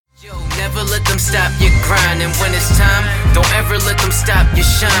ever let them stop your grind. And when it's time, don't ever let them stop your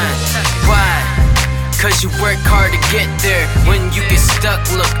shine. Why? Cause you work hard to get there. When you get stuck,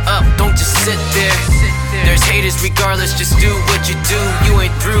 look up, don't just sit there. There's haters regardless, just do what you do. You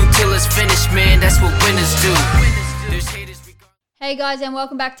ain't through till it's finished, man, that's what winners do. There's haters regardless. Hey guys, and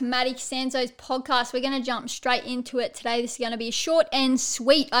welcome back to Maddie Costanzo's podcast. We're going to jump straight into it today. This is going to be short and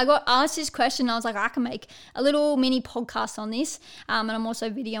sweet. I got asked this question. I was like, I can make a little mini podcast on this. And I'm also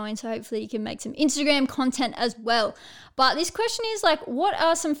videoing, so hopefully you can make some Instagram content as well. But this question is like, what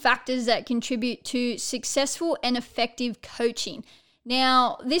are some factors that contribute to successful and effective coaching?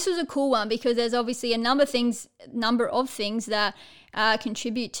 Now, this was a cool one because there's obviously a number of things that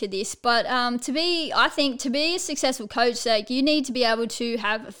contribute to this. But to be a successful coach, like, you need to be able to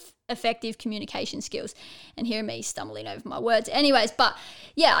have effective communication skills. And hear me stumbling over my words. Anyways, but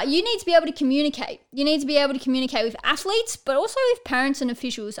yeah, you need to be able to communicate. You need to be able to communicate with athletes, but also with parents and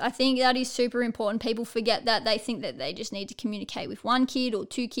officials. I think that is super important. People forget that. They think that they just need to communicate with one kid or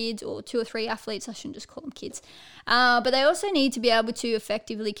two kids or two or three athletes. I shouldn't just call them kids. But they also need to be able to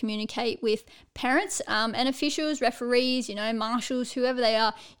effectively communicate with parents and officials, referees, marshals, whoever they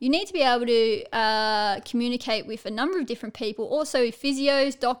are. You need to be able to communicate with a number of different people, also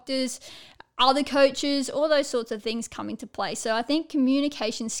physios, doctors, other coaches, all those sorts of things come into play. So I think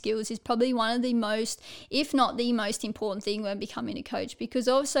communication skills is probably one of the most, if not the most important thing when becoming a coach, because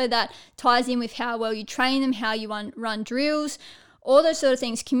also that ties in with how well you train them, how you run drills, all those sort of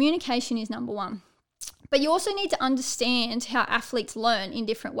things. Communication is number one. But you also need to understand how athletes learn in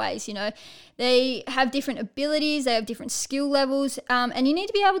different ways. They have different abilities, they have different skill levels, and you need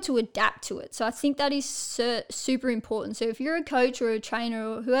to be able to adapt to it. So I think that is super important. So if you're a coach or a trainer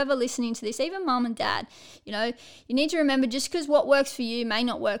or whoever listening to this, even mom and dad, you need to remember, just because what works for you may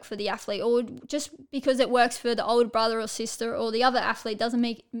not work for the athlete, or just because it works for the older brother or sister or the other athlete doesn't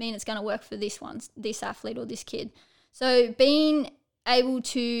mean it's going to work for this athlete or this kid. So being able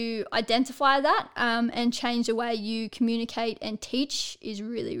to identify that and change the way you communicate and teach is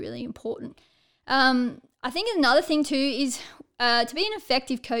really, really important. I think another thing too is to be an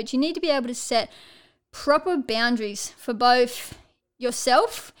effective coach, you need to be able to set proper boundaries for both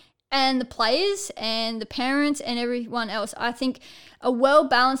yourself and the players and the parents and everyone else. I think a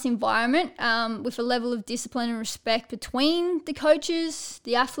well-balanced environment with a level of discipline and respect between the coaches,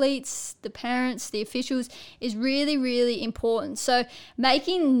 the athletes, the parents, the officials is really, really important. So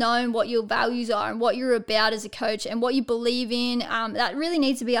making known what your values are and what you're about as a coach and what you believe in, that really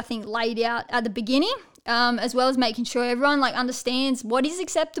needs to be, I think, laid out at the beginning. As well as making sure everyone understands what is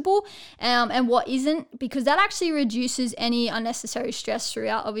acceptable and what isn't, because that actually reduces any unnecessary stress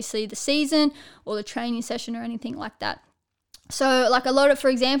throughout, obviously, the season or the training session or anything like that. So a lot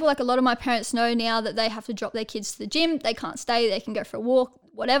of my parents know now that they have to drop their kids to the gym. They can't stay, they can go for a walk,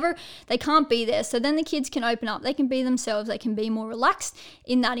 whatever. They can't be there. So then the kids can open up, they can be themselves, they can be more relaxed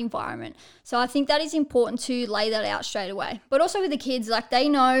in that environment. So I think that is important to lay that out straight away. But also with the kids, they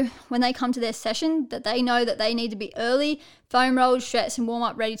know when they come to their session that they know that they need to be early, foam rolled, stretch and warm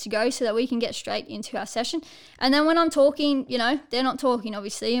up, ready to go, so that we can get straight into our session. And then when I'm talking, they're not talking,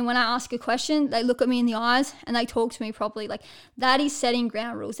 obviously. And when I ask a question, they look at me in the eyes and they talk to me properly. That is setting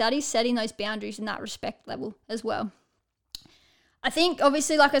ground rules. That is setting those boundaries in that respect level as well. I think,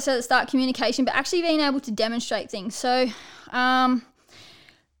 obviously, like I said at the start, communication, but actually being able to demonstrate things. So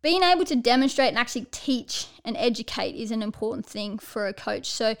being able to demonstrate and actually teach and educate is an important thing for a coach.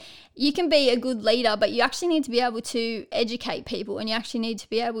 So you can be a good leader, but you actually need to be able to educate people, and you actually need to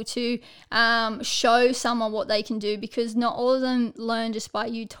be able to show someone what they can do, because not all of them learn just by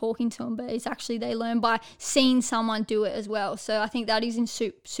you talking to them, but it's actually they learn by seeing someone do it as well. So I think that is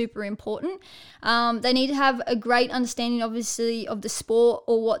super important. They need to have a great understanding, obviously, of the sport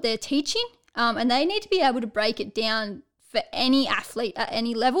or what they're teaching, and they need to be able to break it down for any athlete at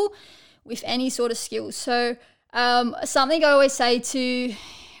any level with any sort of skills. So something I always say to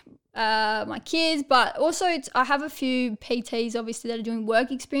my kids, but also I have a few PTs obviously that are doing work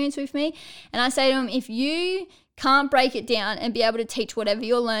experience with me, and I say to them, if you can't break it down and be able to teach whatever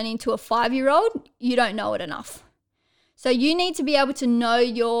you're learning to a 5-year-old, you don't know it enough. So you need to be able to know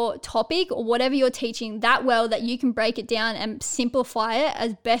your topic or whatever you're teaching that well that you can break it down and simplify it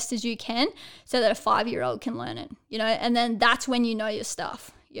as best as you can so that a 5-year-old can learn it, and then that's when you know your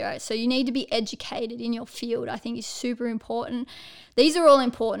stuff. So you need to be educated in your field, I think is super important. These are all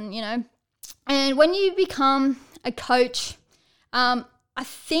important, And when you become a coach, I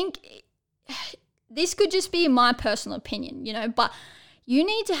think this could just be my personal opinion, but you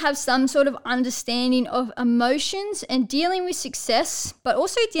need to have some sort of understanding of emotions and dealing with success, but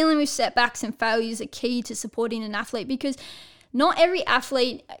also dealing with setbacks and failures are key to supporting an athlete, because not every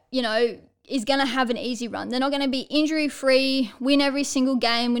athlete, is going to have an easy run. They're not going to be injury free, win every single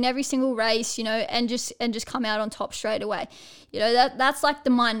game, win every single race, and just come out on top straight away. That's like the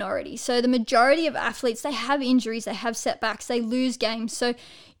minority. So the majority of athletes, they have injuries, they have setbacks, they lose games. So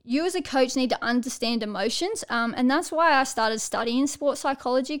you as a coach need to understand emotions, and that's why I started studying sports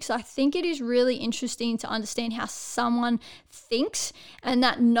psychology, because I think it is really interesting to understand how someone thinks, and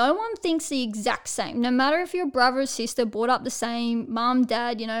that no one thinks the exact same. No matter if your brother or sister brought up the same, mom,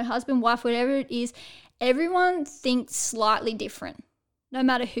 dad, husband, wife, whatever it is, everyone thinks slightly different, no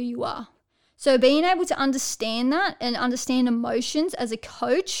matter who you are. So being able to understand that and understand emotions as a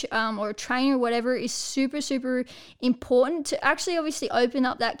coach or a trainer or whatever is super, super important to actually obviously open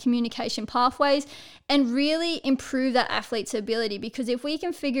up that communication pathways and really improve that athlete's ability. Because if we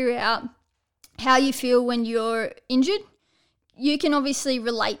can figure out how you feel when you're injured, you can obviously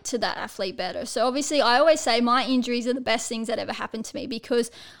relate to that athlete better. So obviously I always say my injuries are the best things that ever happened to me,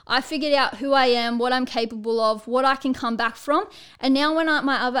 because I figured out who I am, what I'm capable of, what I can come back from. And now when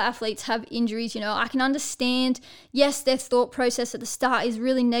my other athletes have injuries, I can understand, yes, their thought process at the start is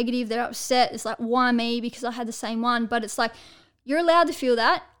really negative. They're upset. It's like, why me? Because I had the same one. But it's like, you're allowed to feel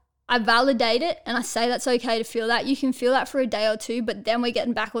that. I validate it and I say that's okay to feel that. You can feel that for a day or two, but then we're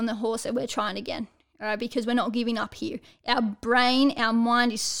getting back on the horse and we're trying again. All right, because we're not giving up here. Our brain, our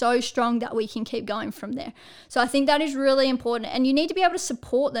mind is so strong that we can keep going from there. So I think that is really important. And you need to be able to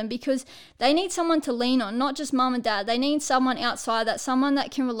support them, because they need someone to lean on, not just mom and dad. They need someone outside, that someone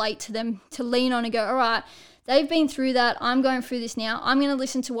that can relate to them, to lean on and go, all right, they've been through that. I'm going through this now. I'm going to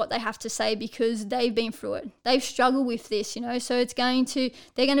listen to what they have to say because they've been through it. They've struggled with this, so they're going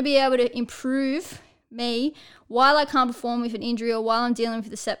to be able to improve me while I can't perform with an injury or while I'm dealing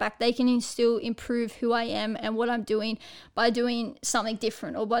with a setback. They can still improve who I am and what I'm doing by doing something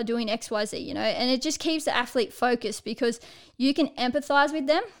different or by doing XYZ, and it just keeps the athlete focused, because you can empathize with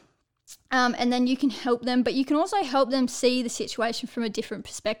them and then you can help them, but you can also help them see the situation from a different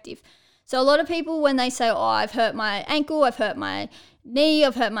perspective. So a lot of people, when they say, oh, I've hurt my ankle, I've hurt my knee,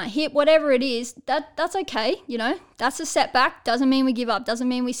 I've hurt my hip, whatever it is, that's okay. That's a setback. Doesn't mean we give up. Doesn't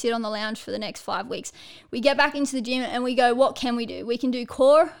mean we sit on the lounge for the next 5 weeks. We get back into the gym and we go, what can we do? We can do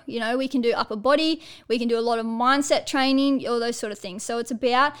core, we can do upper body. We can do a lot of mindset training, all those sort of things. So it's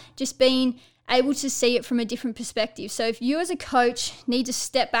about just being able to see it from a different perspective. So if you as a coach need to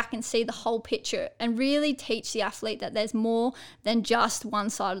step back and see the whole picture and really teach the athlete that there's more than just one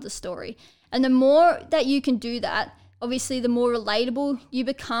side of the story. And the more that you can do that, obviously the more relatable you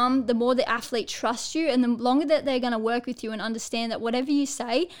become, the more the athlete trusts you, and the longer that they're going to work with you and understand that whatever you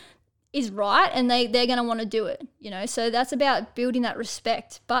say is right, and they're going to want to do it, So that's about building that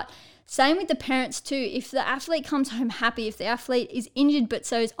respect. But same with the parents too. If the athlete comes home happy, if the athlete is injured but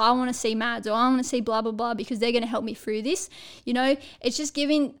says, I want to see Mads, or I want to see blah, blah, blah, because they're going to help me through this, it's just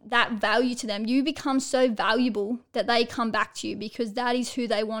giving that value to them. You become so valuable that they come back to you, because that is who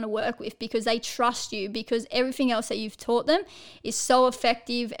they want to work with, because they trust you, because everything else that you've taught them is so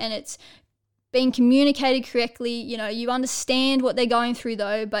effective and it's being communicated correctly. You understand what they're going through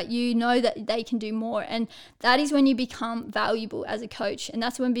though, but you know that they can do more. And that is when you become valuable as a coach. And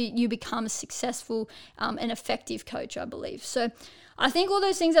that's when you become a successful and effective coach, I believe. So I think all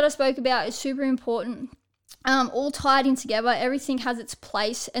those things that I spoke about is super important, all tied in together. Everything has its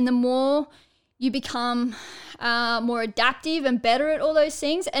place. And the more you become more adaptive and better at all those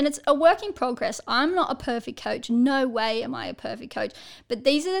things. And it's a work in progress. I'm not a perfect coach. No way am I a perfect coach. But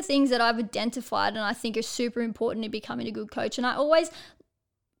these are the things that I've identified and I think are super important in becoming a good coach. And I always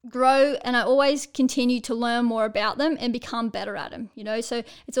grow and I always continue to learn more about them and become better at them, so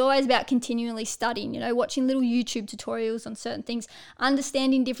it's always about continually studying, watching little YouTube tutorials on certain things,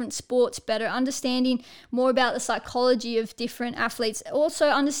 understanding different sports better, understanding more about the psychology of different athletes, also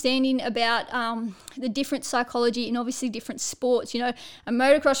understanding about the different psychology in obviously different sports. A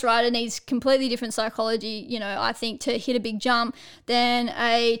motocross rider needs completely different psychology, I think, to hit a big jump than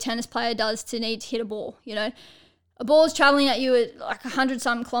a tennis player does to need to hit a ball. A ball's traveling at you at like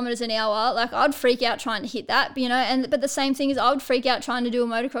 100-something kilometers an hour. Like, I'd freak out trying to hit that, but the same thing is I would freak out trying to do a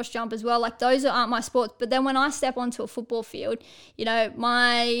motocross jump as well. Like, those aren't my sports. But then when I step onto a football field,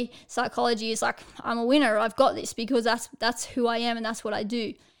 my psychology is like, I'm a winner. I've got this, because that's who I am and that's what I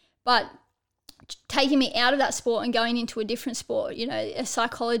do. But taking me out of that sport and going into a different sport,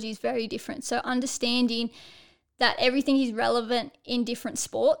 psychology is very different. So understanding that everything is relevant in different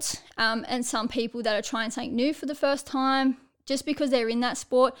sports, and some people that are trying something new for the first time, just because they're in that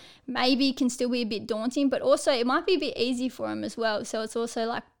sport, maybe can still be a bit daunting, but also it might be a bit easy for them as well. So it's also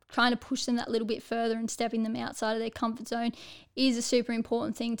like trying to push them that little bit further and stepping them outside of their comfort zone is a super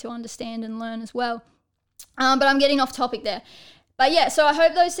important thing to understand and learn as well. But I'm getting off topic there. But yeah, so I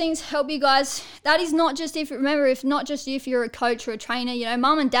hope those things help you guys. That is not just if you're a coach or a trainer, you know,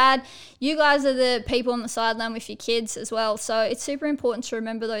 mum and dad, you guys are the people on the sideline with your kids as well. So it's super important to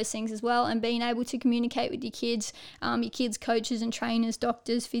remember those things as well, and being able to communicate with your kids coaches and trainers,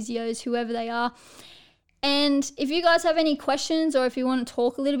 doctors, physios, whoever they are. And if you guys have any questions, or if you want to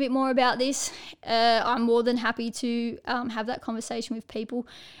talk a little bit more about this, I'm more than happy to have that conversation with people.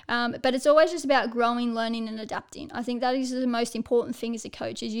 But it's always just about growing, learning, and adapting. I think that is the most important thing as a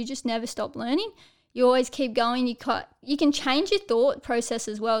coach, is you just never stop learning. You always keep going. You can change your thought process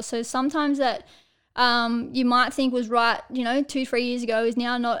as well. So sometimes that you might think was right, 2-3 years ago, is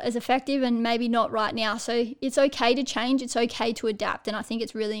now not as effective, and maybe not right now. So it's okay to change. It's okay to adapt. And I think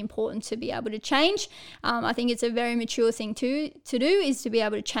it's really important to be able to change. I think it's a very mature thing to do, is to be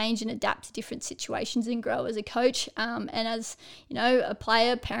able to change and adapt to different situations and grow as a coach. And as, a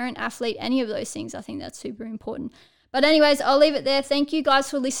player, parent, athlete, any of those things, I think that's super important. But anyways, I'll leave it there. Thank you guys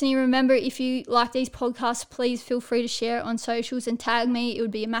for listening. Remember, if you like these podcasts, please feel free to share it on socials and tag me. It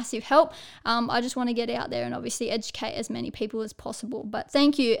would be a massive help. I just want to get out there and obviously educate as many people as possible. But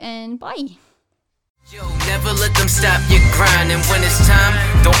thank you, and bye. Yo, never let them stop your grind. And when it's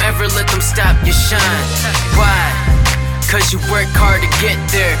time, don't ever let them stop your shine. Why? Cause you work hard to get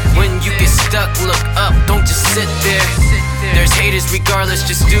there. When you get stuck, look up, don't just sit there. There's haters regardless,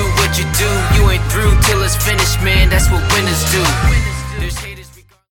 just do what you do. You ain't through till it's finished, man, that's what winners do.